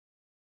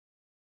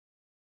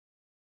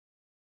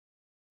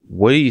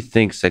what do you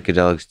think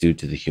psychedelics do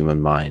to the human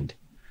mind?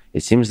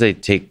 It seems they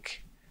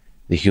take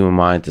the human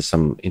mind to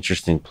some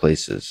interesting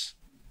places.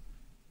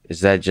 Is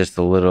that just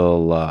a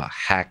little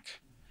hack,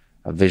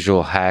 a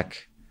visual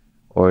hack,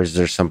 or is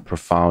there some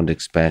profound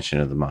expansion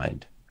of the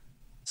mind?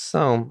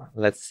 So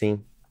let's see.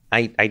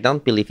 I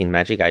don't believe in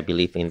magic. I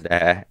believe in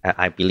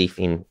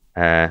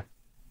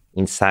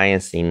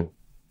science, in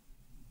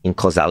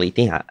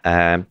causality.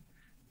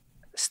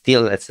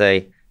 Still, let's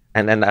say,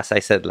 and then as I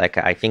said, like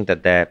I think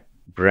that the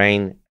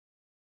brain,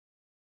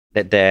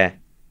 that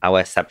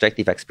our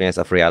subjective experience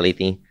of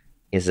reality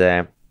is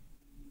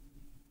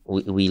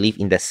we live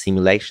in the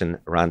simulation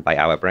run by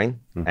our brain,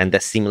 and the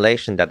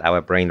simulation that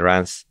our brain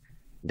runs,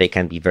 they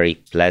can be very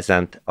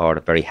pleasant or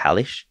very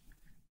hellish.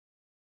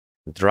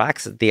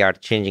 Drugs, they are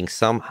changing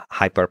some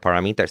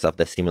hyperparameters of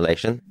the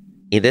simulation.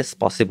 It is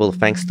possible,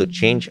 thanks to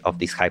change of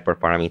these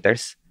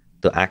hyperparameters,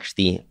 to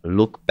actually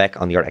look back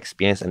on your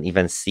experience and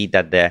even see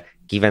that the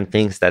given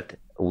things that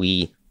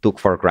we took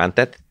for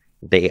granted,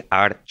 they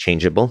are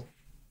changeable.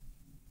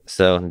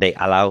 So they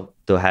allow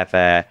to have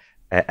a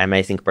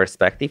amazing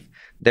perspective.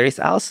 There is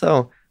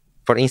also,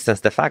 for instance,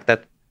 the fact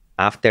that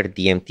after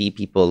DMT,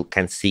 people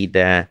can see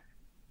the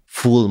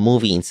full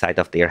movie inside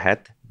of their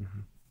head.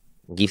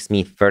 Gives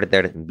me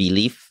further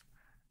belief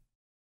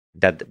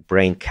that the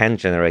brain can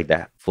generate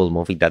the full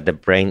movie, that the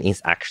brain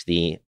is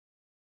actually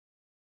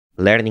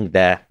learning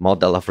the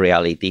model of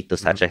reality to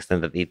such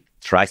extent that it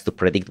tries to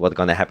predict what's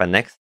going to happen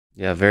next.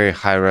 Yeah, very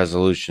high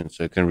resolution,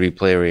 so it can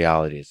replay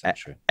reality,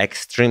 essentially.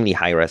 Extremely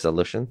high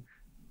resolution.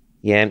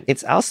 Yeah,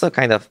 it's also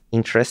kind of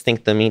interesting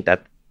to me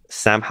that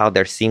somehow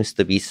there seems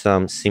to be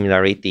some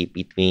similarity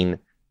between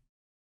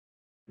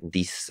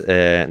these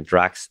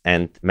drugs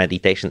and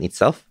meditation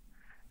itself.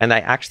 And I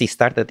actually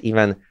started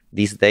even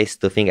these days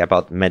to think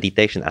about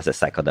meditation as a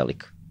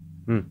psychedelic.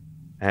 Do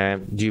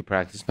you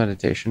practice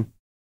meditation?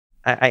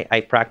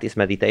 I practice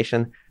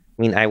meditation.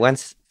 I mean, I went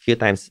a few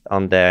times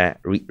on the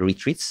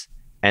retreats,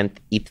 and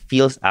it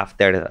feels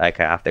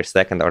after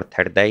second or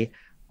third day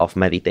of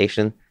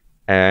meditation,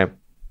 there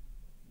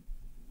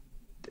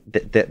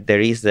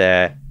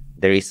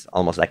is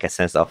almost like a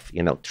sense of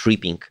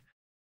tripping.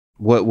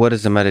 What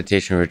does a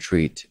meditation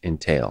retreat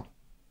entail?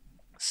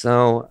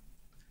 So,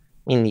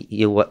 I mean,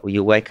 you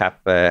wake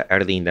up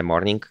early in the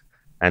morning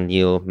and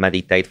you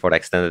meditate for an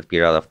extended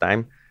period of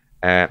time.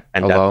 And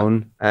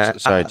alone?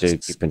 Sorry to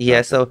keep interrupting.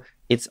 Yeah, so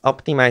it's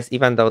optimized,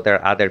 even though there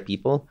are other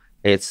people,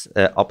 it's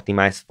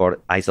optimized for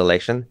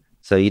isolation.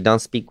 So you don't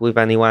speak with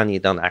anyone, you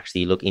don't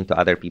actually look into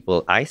other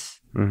people's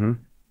eyes.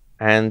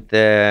 And,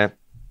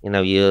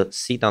 you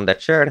sit on the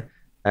chair.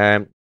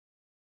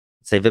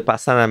 Say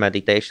Vipassana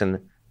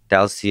meditation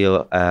tells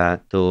you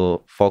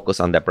to focus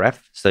on the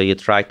breath. So you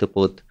try to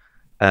put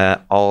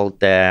all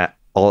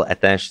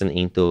attention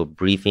into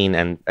breathing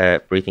and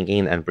breathing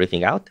in and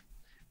breathing out.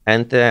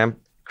 And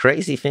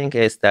crazy thing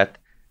is that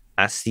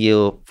as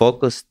you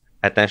focus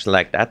attention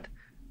like that,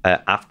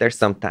 after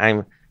some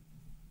time,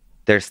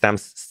 there's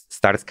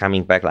starts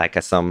coming back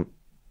like some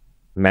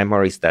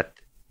memories that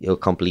you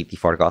completely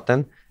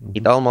forgotten.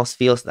 It almost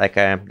feels like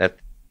that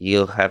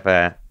you have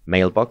a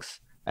mailbox,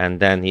 and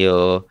then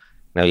you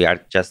are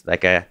just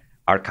like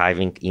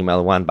archiving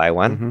email one by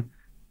one.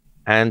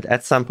 And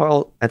at some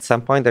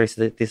point, there's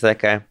this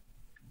like a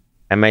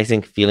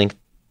amazing feeling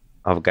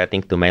of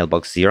getting to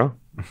mailbox zero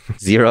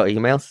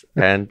emails,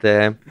 and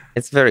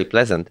it's very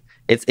pleasant.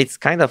 It's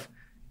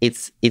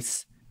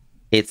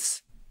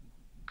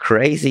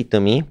crazy to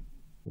me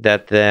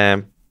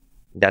that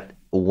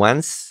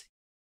once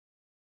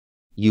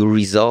you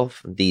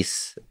resolve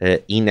these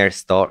inner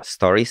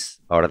stories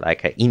or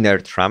like inner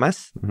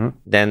traumas,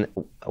 then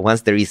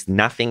once there is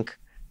nothing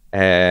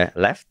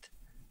left,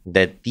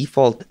 the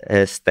default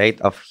state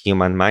of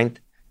human mind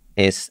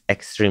is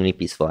extremely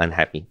peaceful and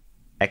happy.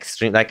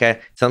 Extreme, like in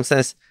some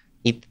sense,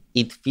 it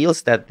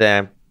feels that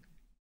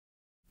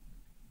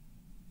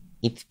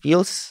it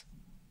feels,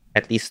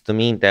 at least to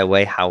me, the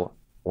way how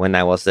when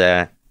I was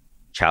a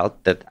child,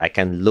 that I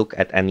can look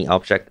at any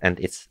object and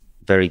it's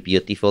very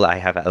beautiful. I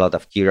have a lot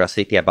of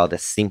curiosity about the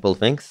simple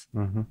things,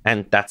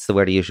 and that's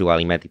where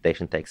usually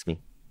meditation takes me.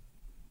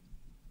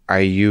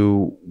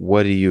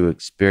 What are you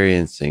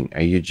experiencing?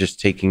 Are you just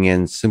taking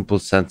in simple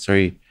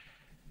sensory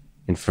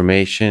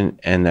information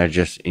and are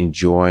just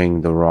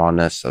enjoying the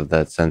rawness of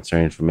that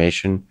sensory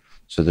information?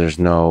 So there's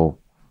no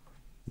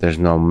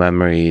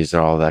memories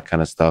or all that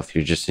kind of stuff.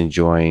 You're just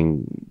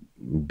enjoying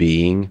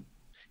being.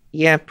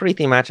 Yeah,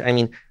 pretty much. I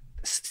mean,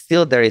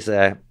 still there is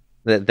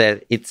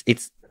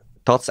it's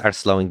thoughts are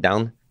slowing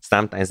down.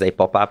 Sometimes they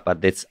pop up,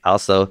 but it's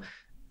also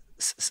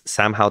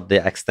somehow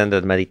the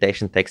extended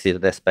meditation takes you to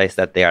the space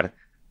that they are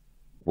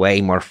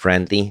way more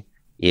friendly,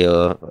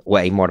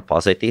 way more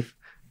positive.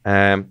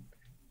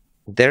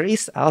 There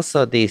is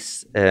also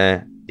this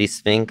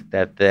thing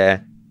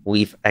that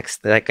we've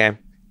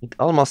it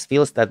almost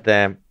feels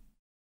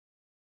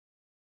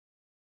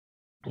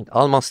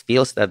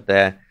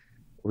that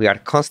we are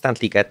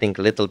constantly getting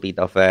a little bit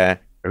of a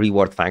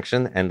reward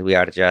function, and we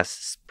are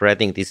just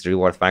spreading this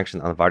reward function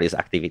on various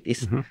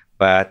activities.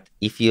 But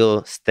if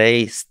you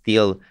stay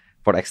still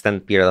for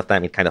extended period of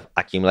time, it kind of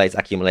accumulates.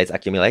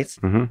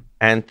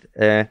 And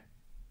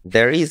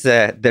there is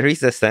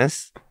a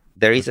sense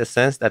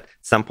that at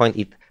some point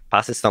it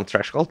passes some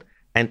threshold,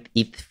 and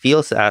it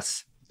feels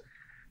as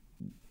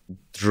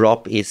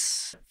drop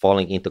is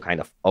falling into kind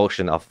of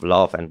ocean of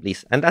love and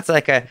bliss. And that's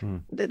like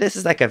this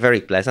is like a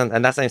very pleasant,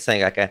 and that's what I'm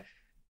saying, like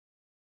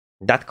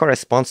that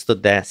corresponds to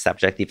the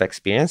subjective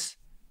experience.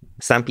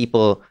 Some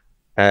people,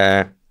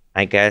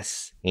 I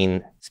guess,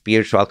 in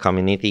spiritual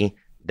community,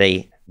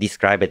 they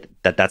describe it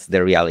that that's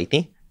the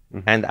reality.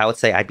 And I would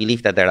say I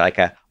believe that there are like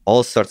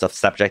all sorts of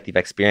subjective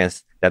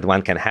experience that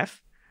one can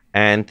have.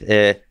 And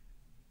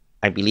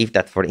I believe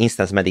that, for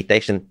instance,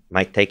 meditation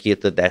might take you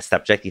to the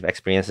subjective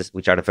experiences,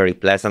 which are very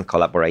pleasant,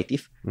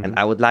 collaborative. And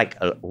I would like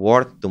a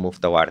world to move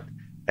toward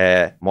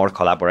a more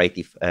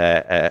collaborative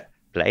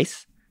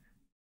place.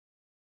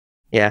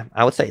 Yeah,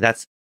 I would say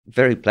that's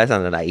very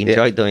pleasant, and I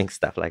enjoy doing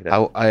stuff like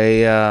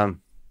that.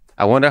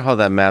 I wonder how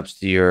that maps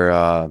to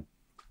your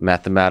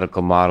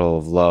mathematical model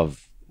of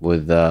love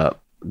with the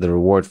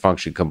reward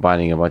function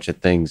combining a bunch of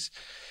things.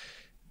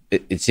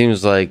 It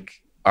seems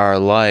like our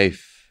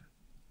life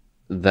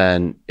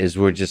then is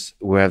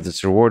we have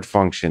this reward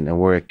function and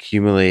we're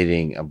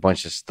accumulating a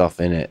bunch of stuff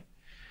in it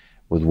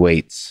with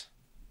weights.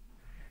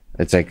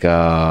 It's like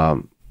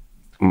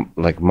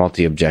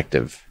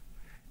multi-objective.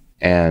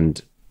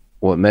 And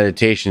what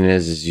meditation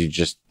is you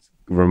just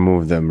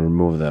remove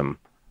them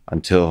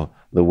until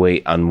the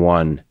weight on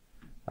one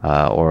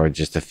or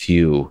just a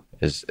few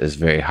is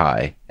very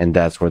high. And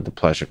that's where the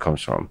pleasure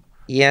comes from.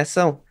 Yeah,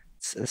 so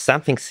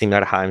something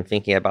similar how I'm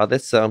thinking about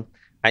this. So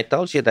I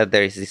told you that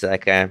there is this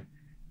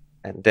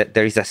that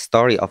there is a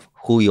story of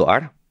who you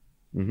are.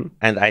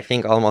 And I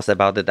think almost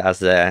about it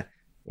as a,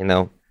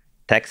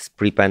 text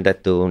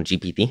prepended to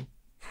GPT.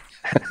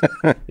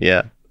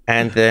 Yeah.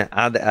 And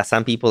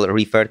some people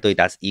refer to it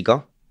as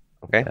ego.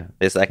 Okay. Yeah.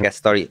 It's like a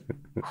story,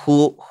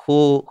 who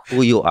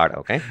you are.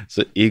 Okay.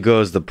 So ego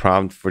is the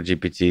prompt for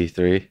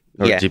GPT-3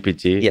 or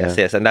GPT.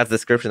 Yes. And that's the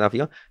description of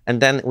you. And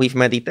then with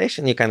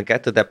meditation, you can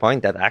get to the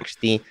point that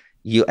actually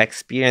you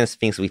experience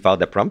things without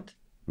the prompt.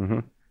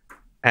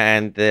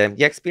 And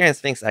you experience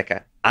things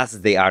like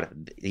as they are.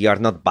 You are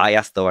not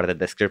biased toward the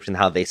description,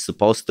 how they're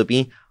supposed to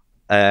be.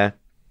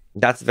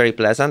 That's very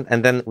pleasant.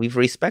 And then with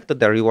respect to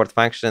the reward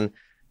function,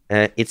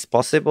 it's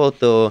possible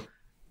to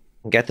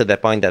get to the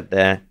point that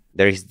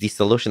there is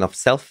dissolution of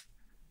self.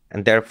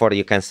 And therefore,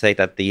 you can say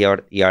that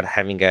you're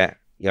having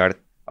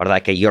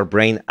your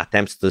brain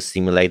attempts to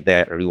simulate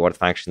the reward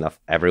function of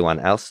everyone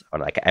else, or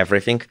like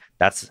everything.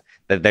 That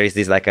there is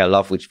this like a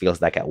love which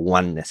feels like a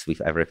oneness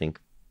with everything.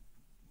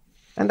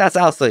 And that's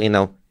also,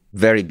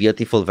 very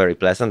beautiful, very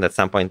pleasant. At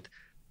some point,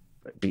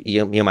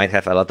 you might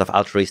have a lot of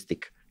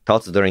altruistic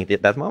thoughts during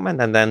that moment,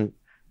 and then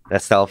the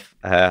self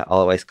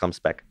always comes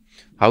back.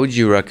 How would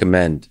you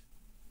recommend,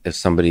 if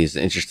somebody is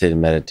interested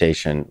in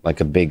meditation,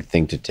 like a big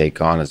thing to take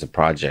on as a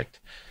project,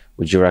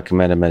 would you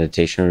recommend a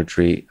meditation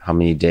retreat? How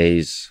many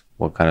days?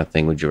 What kind of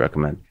thing would you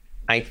recommend?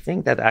 I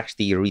think that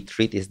actually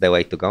retreat is the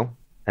way to go.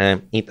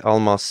 It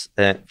almost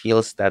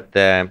feels that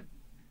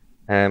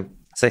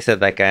as I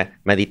said, like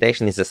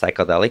meditation is a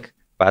psychedelic,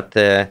 but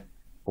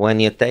when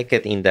you take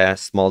it in the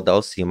small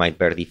dose, you might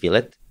barely feel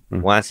it.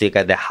 Once you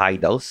get the high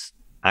dose,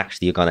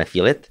 actually you're gonna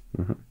feel it.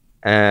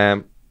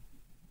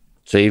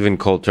 So even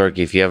cold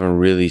turkey, if you haven't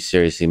really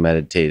seriously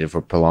meditated for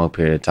a prolonged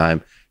period of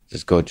time,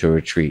 just go to a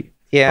retreat.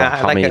 Yeah.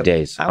 How many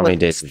days? How many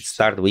days?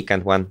 Start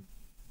weekend one.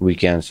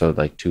 Weekend, so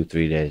like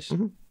 2-3 days.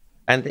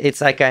 And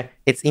it's like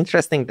it's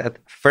interesting that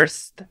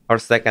first or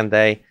second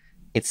day,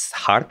 it's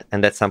hard,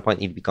 and at some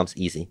point it becomes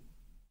easy.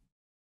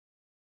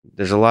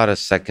 There's a lot of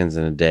seconds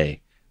in a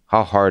day.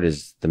 How hard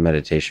is the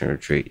meditation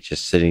retreat?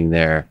 Just sitting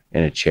there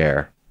in a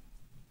chair?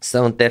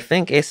 So the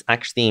thing is,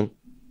 actually,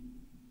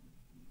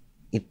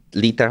 it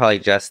literally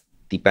just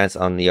depends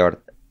on your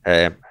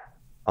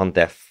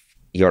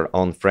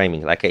own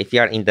framing. Like if you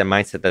are in the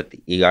mindset that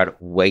you are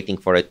waiting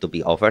for it to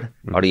be over,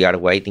 or you are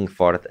waiting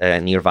for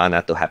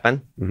nirvana to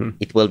happen,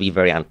 it will be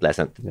very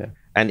unpleasant. Yeah.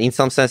 And in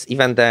some sense,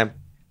 even the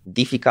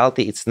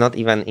difficulty, it's not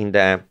even in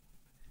the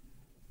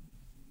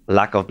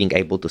lack of being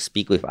able to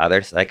speak with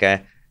others. Like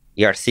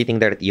you are sitting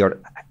there, your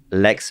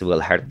legs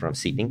will hurt from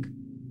sitting.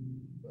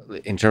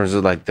 In terms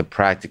of like the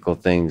practical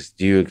things,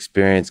 do you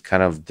experience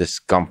kind of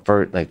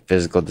discomfort, like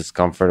physical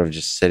discomfort of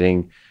just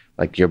sitting,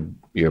 like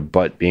your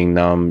butt being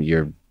numb,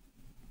 your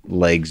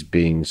legs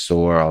being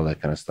sore, all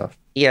that kind of stuff?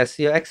 Yes,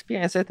 you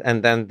experience it,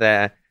 and then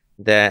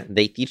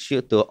they teach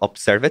you to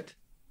observe it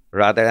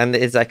rather. And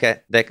it's like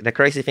the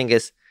crazy thing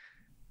is,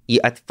 you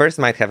at first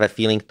might have a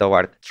feeling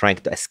toward trying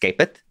to escape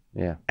it.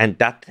 Yeah. And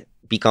that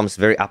becomes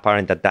very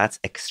apparent that that's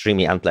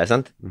extremely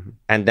unpleasant.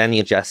 And then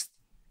you just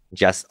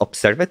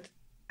observe it.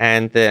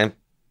 And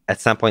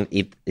at some point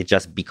it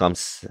just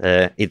becomes,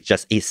 it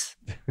just is.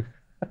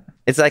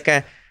 It's like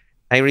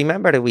I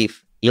remember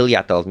with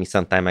Ilya told me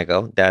some time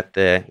ago that,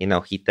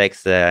 he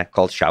takes a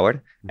cold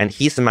shower, and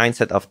his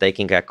mindset of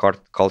taking a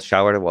cold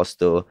shower was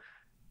to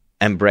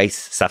embrace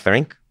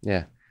suffering.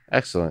 Yeah.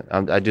 Excellent.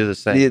 I do the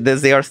same. This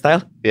is your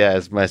style? Yeah,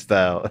 it's my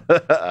style.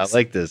 I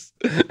like this.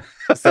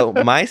 So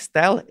my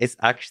style is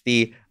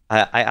actually,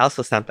 I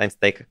also sometimes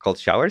take cold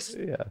showers.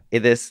 Yeah.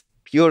 It is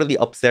purely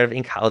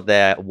observing how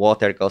the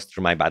water goes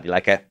through my body,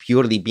 like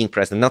purely being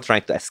present, not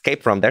trying to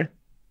escape from there.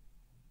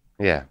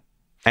 Yeah.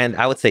 And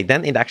I would say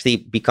then it actually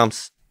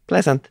becomes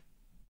pleasant.